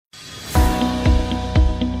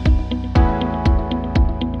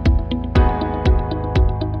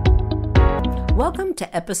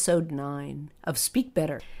to episode 9 of Speak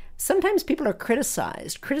Better. Sometimes people are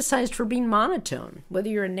criticized for being monotone. Whether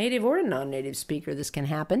you're a native or a non-native speaker, this can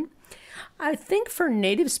happen. I think for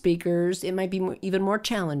native speakers, it might be even more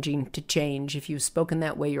challenging to change if you've spoken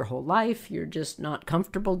that way your whole life, you're just not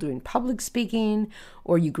comfortable doing public speaking,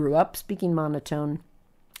 or you grew up speaking monotone.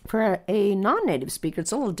 For a non-native speaker,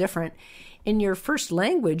 it's a little different. In your first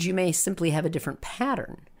language, you may simply have a different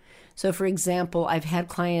pattern. So, for example, I've had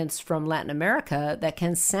clients from Latin America that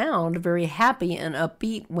can sound very happy and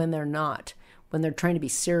upbeat when they're not, when they're trying to be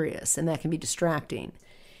serious, and that can be distracting.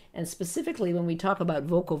 And specifically, when we talk about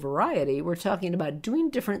vocal variety, we're talking about doing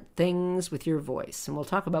different things with your voice. And we'll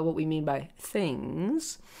talk about what we mean by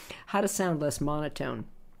things, how to sound less monotone.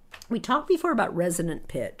 We talked before about resonant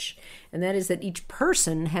pitch, and that is that each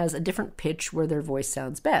person has a different pitch where their voice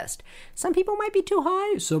sounds best. Some people might be too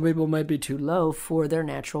high, some people might be too low for their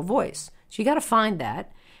natural voice. So you got to find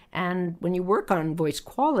that. And when you work on voice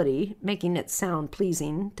quality, making it sound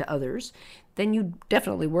pleasing to others, then you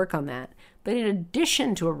definitely work on that. But in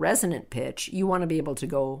addition to a resonant pitch, you want to be able to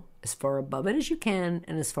go as far above it as you can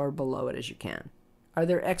and as far below it as you can. Are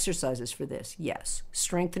there exercises for this? Yes.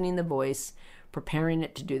 Strengthening the voice, preparing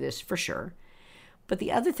it to do this for sure. But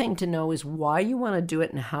the other thing to know is why you want to do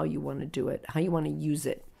it and how you want to do it, how you want to use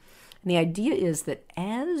it. And the idea is that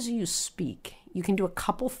as you speak, you can do a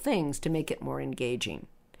couple things to make it more engaging.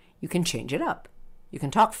 You can change it up. You can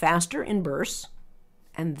talk faster in bursts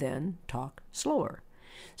and then talk slower.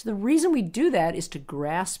 So the reason we do that is to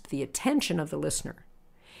grasp the attention of the listener.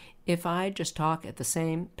 If I just talk at the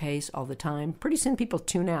same pace all the time, pretty soon people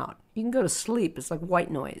tune out. You can go to sleep. It's like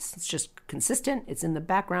white noise. It's just consistent. It's in the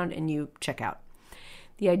background and you check out.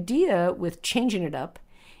 The idea with changing it up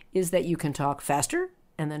is that you can talk faster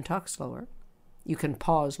and then talk slower. You can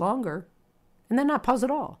pause longer and then not pause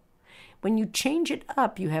at all. When you change it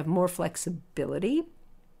up, you have more flexibility.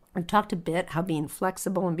 I've talked a bit how being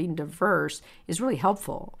flexible and being diverse is really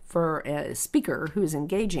helpful for a speaker who's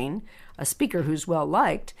engaging, a speaker who's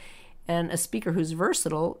well-liked, and a speaker who's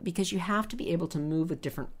versatile, because you have to be able to move with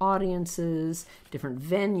different audiences, different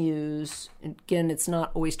venues. And again, it's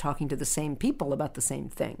not always talking to the same people about the same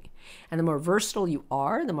thing. And the more versatile you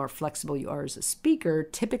are, the more flexible you are as a speaker,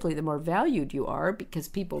 typically the more valued you are, because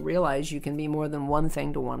people realize you can be more than one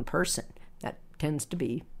thing to one person. That tends to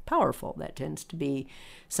be powerful. That tends to be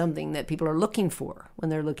something that people are looking for when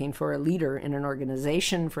they're looking for a leader in an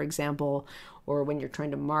organization, for example, or when you're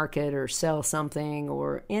trying to market or sell something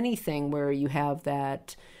or anything where you have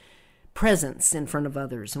that presence in front of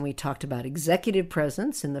others. And we talked about executive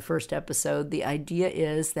presence in the first episode. The idea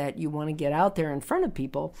is that you want to get out there in front of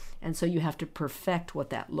people, and so you have to perfect what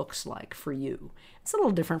that looks like for you. It's a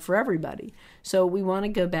little different for everybody. So we want to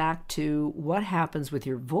go back to what happens with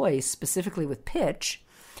your voice, specifically with pitch.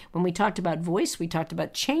 When we talked about voice, we talked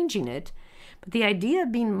about changing it, but the idea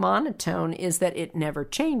of being monotone is that it never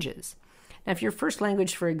changes. Now, if your first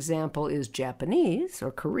language, for example, is Japanese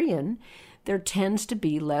or Korean, there tends to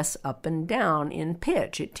be less up and down in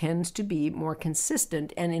pitch. It tends to be more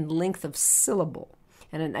consistent and in length of syllable.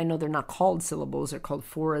 And I know they're not called syllables, they're called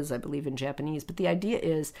foras, I believe, in Japanese, but the idea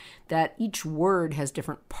is that each word has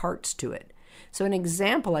different parts to it. So an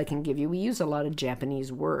example I can give you, we use a lot of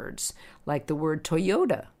Japanese words, like the word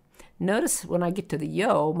Toyota. Notice when I get to the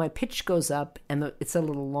yo, my pitch goes up and it's a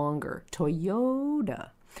little longer. Toyota.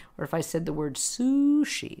 Or if I said the word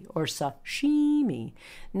sushi or sashimi,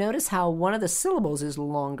 notice how one of the syllables is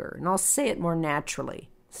longer. And I'll say it more naturally.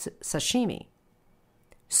 Sashimi,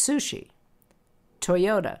 sushi,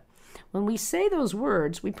 Toyota. When we say those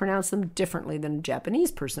words, we pronounce them differently than a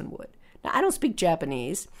Japanese person would. Now, I don't speak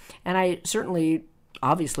Japanese, and I certainly,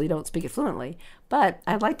 obviously, don't speak it fluently, but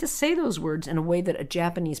I'd like to say those words in a way that a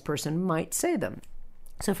Japanese person might say them.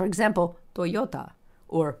 So, for example, Toyota,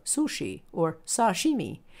 or sushi, or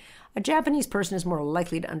sashimi. A Japanese person is more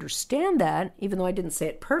likely to understand that, even though I didn't say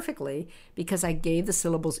it perfectly, because I gave the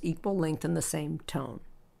syllables equal length and the same tone.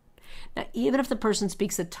 Now, even if the person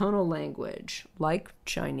speaks a tonal language, like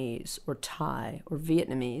Chinese or Thai or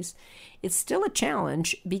Vietnamese, it's still a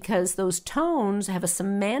challenge because those tones have a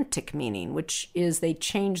semantic meaning, which is they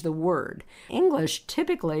change the word. English,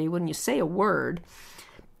 typically, when you say a word,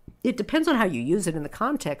 it depends on how you use it in the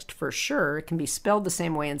context, for sure. It can be spelled the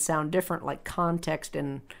same way and sound different, like context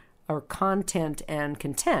and or content and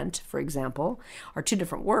content, for example, are two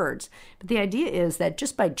different words. But the idea is that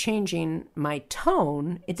just by changing my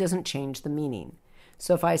tone, it doesn't change the meaning.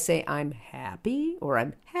 So if I say I'm happy, or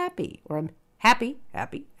I'm happy, or I'm happy,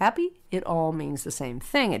 happy, happy, it all means the same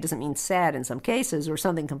thing. It doesn't mean sad in some cases or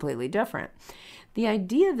something completely different. The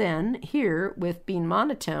idea then here with being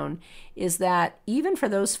monotone is that even for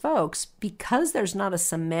those folks, because there's not a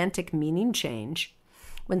semantic meaning change,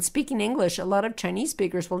 when speaking English, a lot of Chinese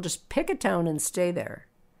speakers will just pick a tone and stay there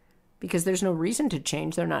because there's no reason to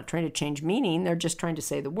change. They're not trying to change meaning. They're just trying to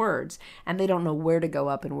say the words, and they don't know where to go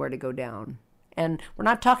up and where to go down. And we're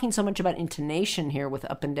not talking so much about intonation here with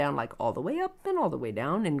up and down, like all the way up and all the way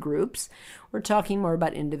down in groups. We're talking more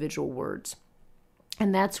about individual words.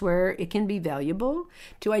 And that's where it can be valuable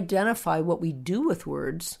to identify what we do with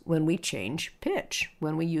words when we change pitch,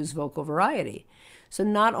 when we use vocal variety. So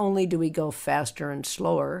not only do we go faster and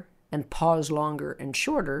slower and pause longer and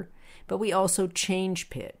shorter, but we also change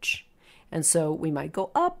pitch. And so we might go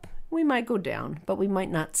up, we might go down, but we might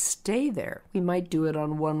not stay there. We might do it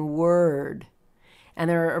on one word. And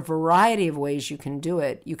there are a variety of ways you can do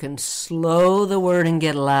it. You can slow the word and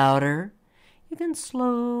get louder. You can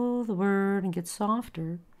slow the word and get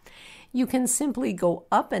softer. You can simply go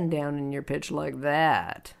up and down in your pitch like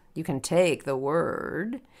that. You can take the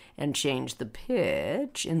word and change the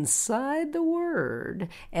pitch inside the word,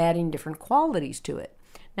 adding different qualities to it.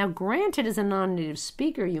 Now, granted, as a non-native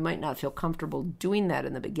speaker, you might not feel comfortable doing that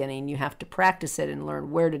in the beginning. You have to practice it and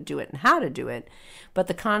learn where to do it and how to do it. But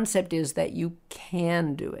the concept is that you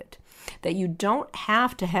can do it, that you don't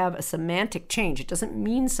have to have a semantic change. It doesn't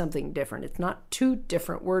mean something different. It's not two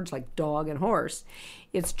different words like dog and horse.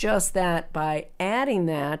 It's just that by adding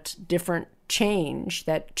that different change,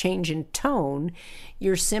 that change in tone,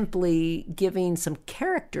 you're simply giving some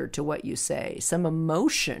character to what you say, some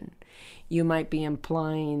emotion. You might be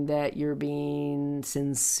implying that you're being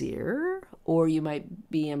sincere, or you might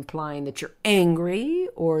be implying that you're angry,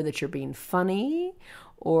 or that you're being funny,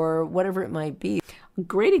 or whatever it might be. A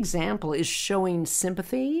great example is showing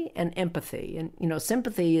sympathy and empathy. And,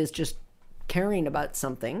 sympathy is just caring about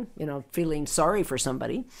something, feeling sorry for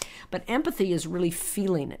somebody. But empathy is really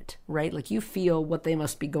feeling it, right? Like you feel what they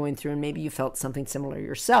must be going through, and maybe you felt something similar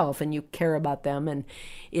yourself, and you care about them, and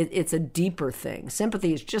it's a deeper thing.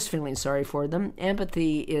 Sympathy is just feeling sorry for them.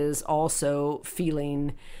 Empathy is also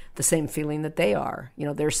feeling the same feeling that they are.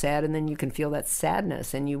 They're sad, and then you can feel that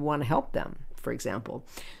sadness, and you want to help them, for example.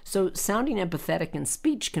 So sounding empathetic in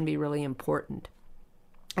speech can be really important.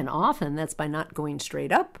 And often that's by not going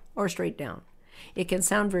straight up or straight down. It can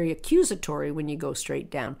sound very accusatory when you go straight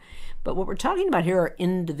down. But what we're talking about here are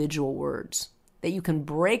individual words that you can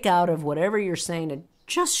break out of whatever you're saying and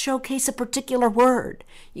just showcase a particular word.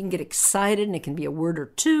 You can get excited, and it can be a word or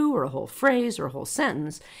two or a whole phrase or a whole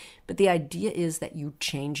sentence. But the idea is that you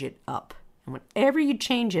change it up. And whenever you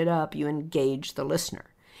change it up, you engage the listener.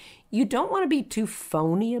 You don't want to be too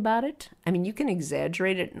phony about it. I mean, you can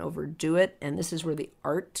exaggerate it and overdo it, and this is where the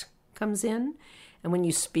art comes in. And when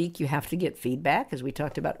you speak, you have to get feedback, as we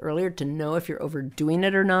talked about earlier, to know if you're overdoing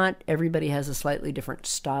it or not. Everybody has a slightly different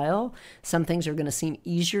style. Some things are going to seem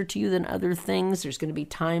easier to you than other things. There's going to be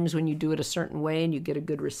times when you do it a certain way and you get a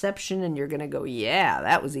good reception and you're going to go, yeah,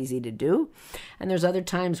 that was easy to do. And there's other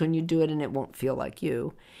times when you do it and it won't feel like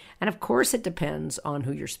you. And of course, it depends on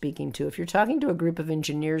who you're speaking to. If you're talking to a group of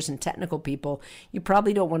engineers and technical people, you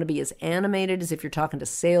probably don't want to be as animated as if you're talking to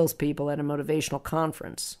salespeople at a motivational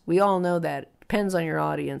conference. We all know that. It depends on your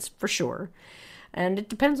audience, for sure. And it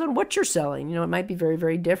depends on what you're selling. It might be very,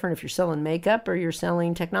 very different if you're selling makeup or you're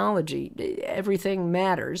selling technology. Everything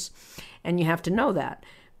matters, and you have to know that.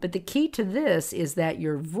 But the key to this is that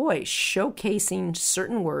your voice showcasing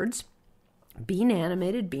certain words, being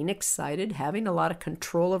animated, being excited, having a lot of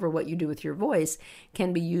control over what you do with your voice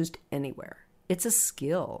can be used anywhere. It's a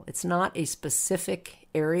skill. It's not a specific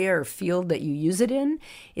area or field that you use it in.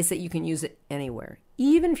 It's that you can use it anywhere.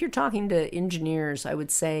 Even if you're talking to engineers, I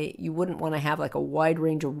would say you wouldn't want to have like a wide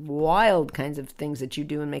range of wild kinds of things that you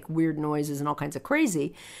do and make weird noises and all kinds of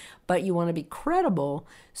crazy, but you want to be credible,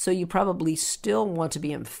 so you probably still want to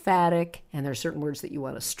be emphatic, and there are certain words that you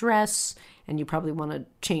want to stress, and you probably want to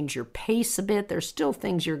change your pace a bit. There's still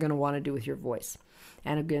things you're going to want to do with your voice.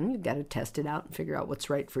 And again, you've got to test it out and figure out what's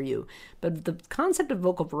right for you. But the concept of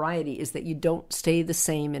vocal variety is that you don't stay the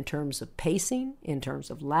same in terms of pacing, in terms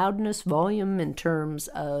of loudness, volume, in terms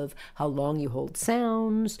of how long you hold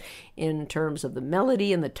sounds, in terms of the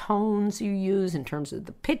melody and the tones you use, in terms of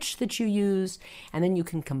the pitch that you use, and then you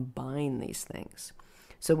can combine these things.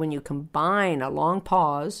 So when you combine a long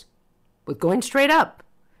pause with going straight up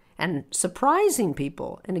and surprising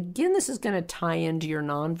people, and again, this is going to tie into your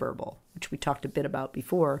nonverbal, which we talked a bit about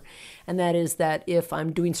before, and that is that if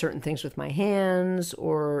I'm doing certain things with my hands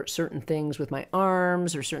or certain things with my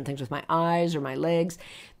arms or certain things with my eyes or my legs,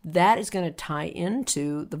 that is going to tie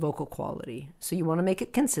into the vocal quality. So you want to make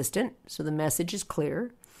it consistent so the message is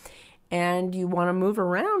clear. and you want to move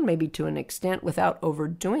around maybe to an extent without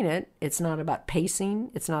overdoing it. It's not about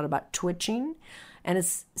pacing. It's not about twitching. And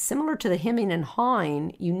it's similar to the hemming and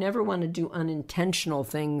hawing. You never want to do unintentional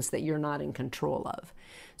things that you're not in control of.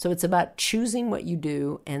 So it's about choosing what you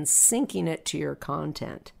do and syncing it to your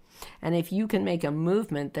content. And if you can make a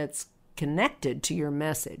movement that's connected to your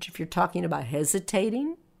message, if you're talking about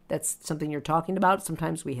hesitating, that's something you're talking about.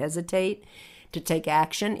 Sometimes we hesitate to take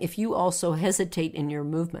action. If you also hesitate in your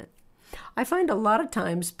movement, I find a lot of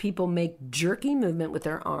times people make jerky movement with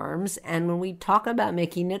their arms, and when we talk about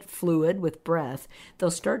making it fluid with breath,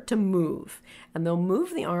 they'll start to move, and they'll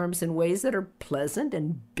move the arms in ways that are pleasant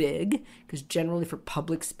and big, because generally for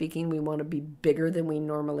public speaking, we want to be bigger than we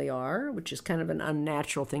normally are, which is kind of an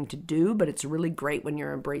unnatural thing to do, but it's really great when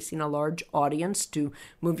you're embracing a large audience to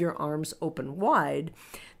move your arms open wide.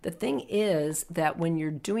 The thing is that when you're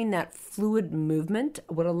doing that fluid movement,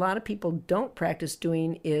 what a lot of people don't practice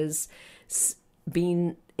doing is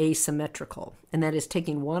being asymmetrical. And that is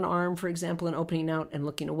taking one arm, for example, and opening out and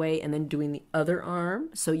looking away, and then doing the other arm.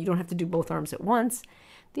 So you don't have to do both arms at once.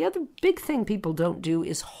 The other big thing people don't do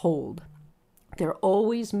is hold. They're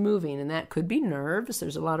always moving, and that could be nerves.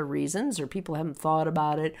 There's a lot of reasons, or people haven't thought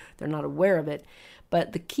about it. They're not aware of it.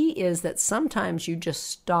 But the key is that sometimes you just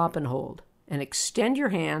stop and hold. And extend your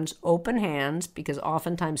hands, open hands, because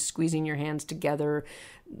oftentimes squeezing your hands together,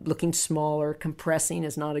 looking smaller, compressing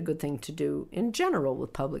is not a good thing to do in general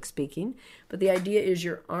with public speaking. But the idea is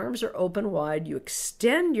your arms are open wide, you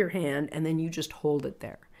extend your hand, and then you just hold it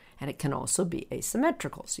there. And it can also be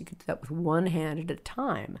asymmetrical, so you can do that with one hand at a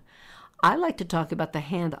time. I like to talk about the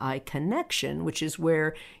hand-eye connection, which is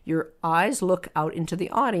where your eyes look out into the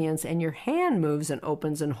audience and your hand moves and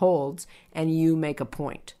opens and holds, and you make a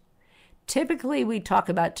point. Typically, we talk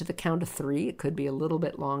about to the count of 3. It could be a little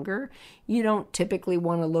bit longer. You don't typically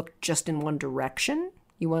want to look just in one direction.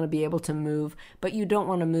 You want to be able to move, but you don't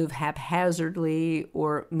want to move haphazardly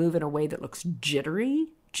or move in a way that looks jittery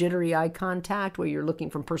eye contact where you're looking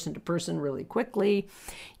from person to person really quickly.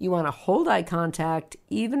 You want to hold eye contact,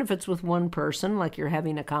 even if it's with one person, like you're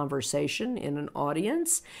having a conversation in an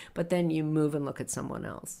audience, but then you move and look at someone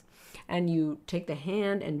else. And you take the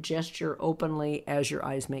hand and gesture openly as your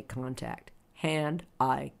eyes make contact.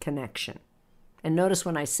 Hand-eye connection. And notice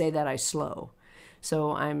when I say that, I slow.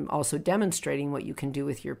 So I'm also demonstrating what you can do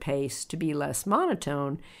with your pace to be less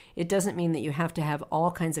monotone. It doesn't mean that you have to have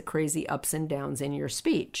all kinds of crazy ups and downs in your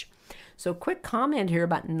speech. So quick comment here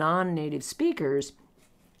about non-native speakers.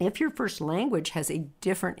 If your first language has a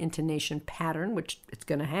different intonation pattern, which it's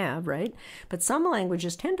going to have, right? But some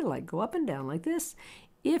languages tend to go up and down like this.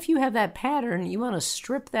 If you have that pattern, you want to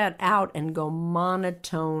strip that out and go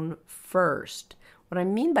monotone first. What I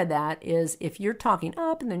mean by that is if you're talking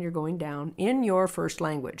up and then you're going down in your first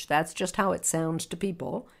language, that's just how it sounds to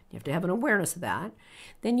people. You have to have an awareness of that.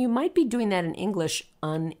 Then you might be doing that in English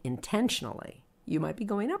unintentionally. You might be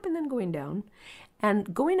going up and then going down.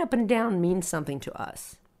 And going up and down means something to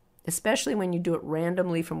us. Especially when you do it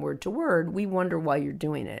randomly from word to word, we wonder why you're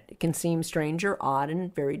doing it. It can seem strange or odd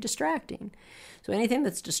and very distracting. So anything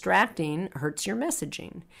that's distracting hurts your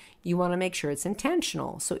messaging. You want to make sure it's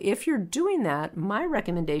intentional. So if you're doing that, my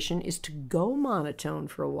recommendation is to go monotone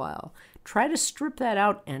for a while. Try to strip that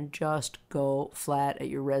out and just go flat at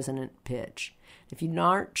your resonant pitch. If you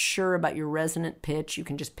aren't sure about your resonant pitch, you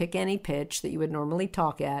can just pick any pitch that you would normally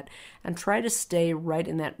talk at and try to stay right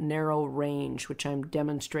in that narrow range, which I'm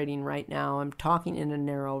demonstrating right now. I'm talking in a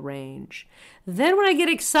narrow range. Then when I get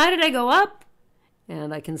excited, I go up,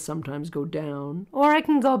 and I can sometimes go down, or I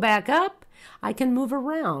can go back up. I can move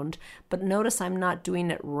around, but notice I'm not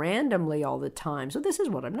doing it randomly all the time. So this is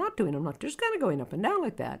what I'm not doing. I'm not just kind of going up and down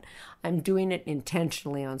like that. I'm doing it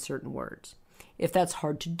intentionally on certain words. If that's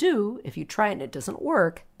hard to do, if you try it and it doesn't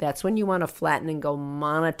work, that's when you want to flatten and go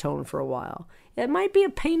monotone for a while. It might be a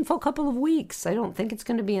painful couple of weeks. I don't think it's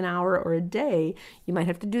going to be an hour or a day. You might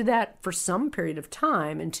have to do that for some period of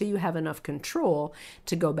time until you have enough control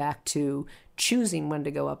to go back to choosing when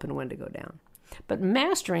to go up and when to go down. But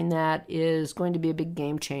mastering that is going to be a big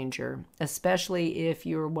game changer, especially if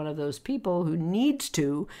you're one of those people who needs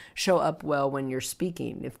to show up well when you're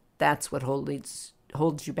speaking, if that's what holds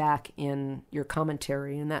you back in your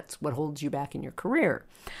commentary, and that's what holds you back in your career.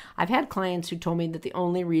 I've had clients who told me that the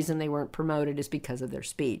only reason they weren't promoted is because of their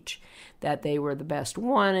speech, that they were the best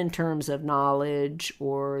one in terms of knowledge,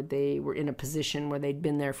 or they were in a position where they'd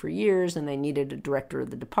been there for years and they needed a director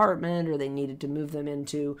of the department, or they needed to move them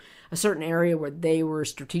into a certain area where they were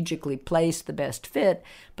strategically placed, the best fit,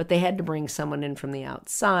 but they had to bring someone in from the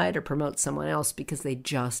outside or promote someone else because they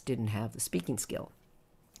just didn't have the speaking skill.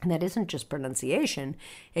 And that isn't just pronunciation.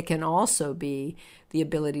 It can also be the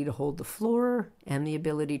ability to hold the floor and the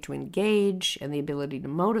ability to engage and the ability to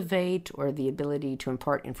motivate or the ability to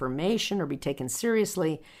impart information or be taken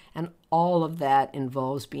seriously. And all of that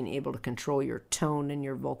involves being able to control your tone and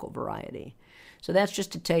your vocal variety. So that's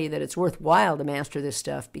just to tell you that it's worthwhile to master this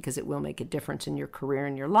stuff because it will make a difference in your career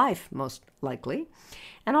and your life, most likely.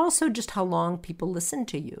 And also just how long people listen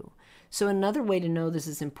to you. So another way to know this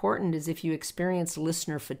is important is if you experience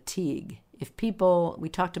listener fatigue. If people, we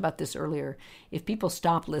talked about this earlier, if people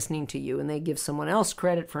stop listening to you and they give someone else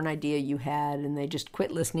credit for an idea you had and they just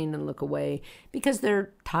quit listening and look away because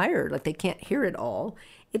they're tired, like they can't hear it all,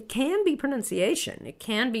 it can be pronunciation. It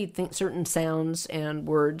can be certain sounds and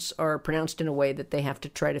words are pronounced in a way that they have to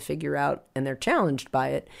try to figure out and they're challenged by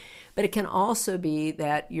it. But it can also be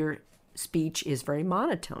that your speech is very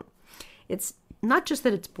monotone. It's not just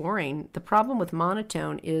that it's boring. The problem with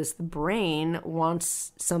monotone is the brain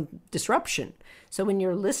wants some disruption. So when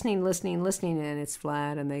you're listening, and it's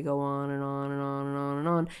flat and they go on and on and on and on and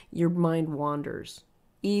on, your mind wanders,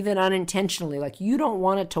 even unintentionally. Like you don't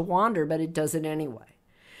want it to wander, but it does it anyway.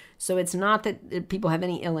 So it's not that people have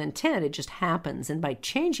any ill intent, it just happens. And by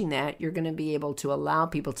changing that, you're going to be able to allow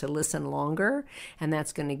people to listen longer, and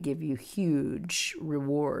that's going to give you huge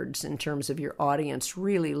rewards in terms of your audience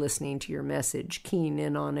really listening to your message, keying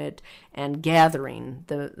in on it, and gathering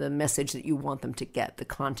the message that you want them to get, the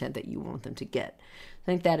content that you want them to get. I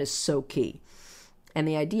think that is so key. And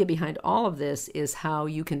the idea behind all of this is how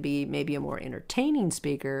you can be maybe a more entertaining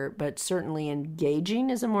speaker, but certainly engaging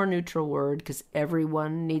is a more neutral word because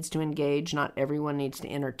everyone needs to engage, not everyone needs to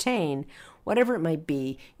entertain. Whatever it might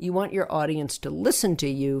be, you want your audience to listen to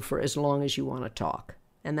you for as long as you want to talk.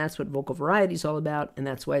 And that's what vocal variety is all about, and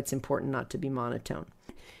that's why it's important not to be monotone.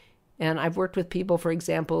 And I've worked with people, for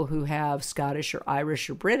example, who have Scottish or Irish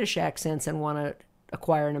or British accents and want to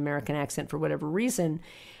acquire an American accent for whatever reason.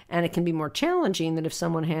 And it can be more challenging than if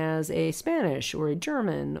someone has a Spanish or a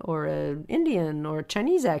German or an Indian or a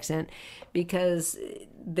Chinese accent because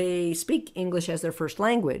they speak English as their first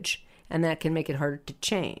language, and that can make it harder to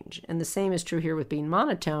change. And the same is true here with being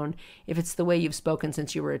monotone. If it's the way you've spoken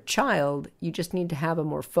since you were a child, you just need to have a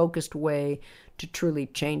more focused way to truly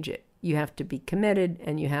change it. You have to be committed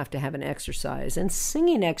and you have to have an exercise. And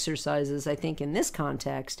singing exercises, I think in this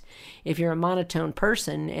context, if you're a monotone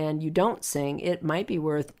person and you don't sing, it might be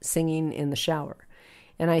worth singing in the shower.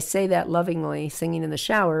 And I say that lovingly, singing in the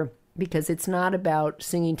shower, because it's not about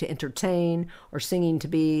singing to entertain or singing to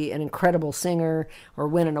be an incredible singer or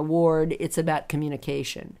win an award. It's about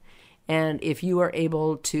communication. And if you are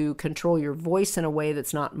able to control your voice in a way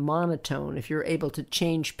that's not monotone, if you're able to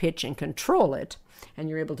change pitch and control it, and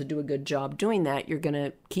you're able to do a good job doing that, you're going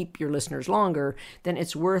to keep your listeners longer, then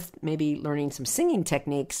it's worth maybe learning some singing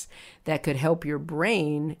techniques that could help your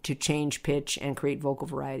brain to change pitch and create vocal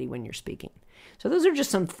variety when you're speaking. So those are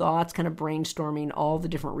just some thoughts, kind of brainstorming all the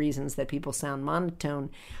different reasons that people sound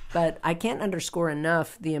monotone. But I can't underscore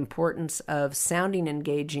enough the importance of sounding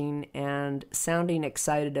engaging and sounding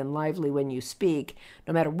excited and lively when you speak.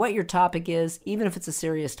 No matter what your topic is, even if it's a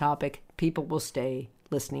serious topic, people will stay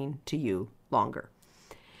listening to you longer.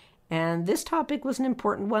 And this topic was an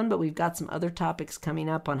important one, but we've got some other topics coming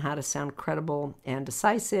up on how to sound credible and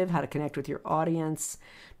decisive, how to connect with your audience,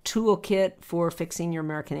 toolkit for fixing your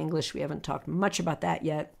American English. We haven't talked much about that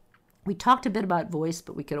yet. We talked a bit about voice,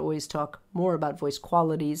 but we could always talk more about voice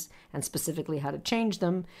qualities and specifically how to change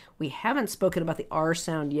them. We haven't spoken about the R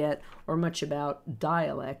sound yet or much about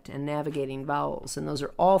dialect and navigating vowels. And those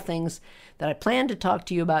are all things that I plan to talk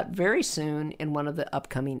to you about very soon in one of the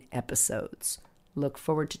upcoming episodes. Look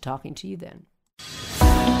forward to talking to you then.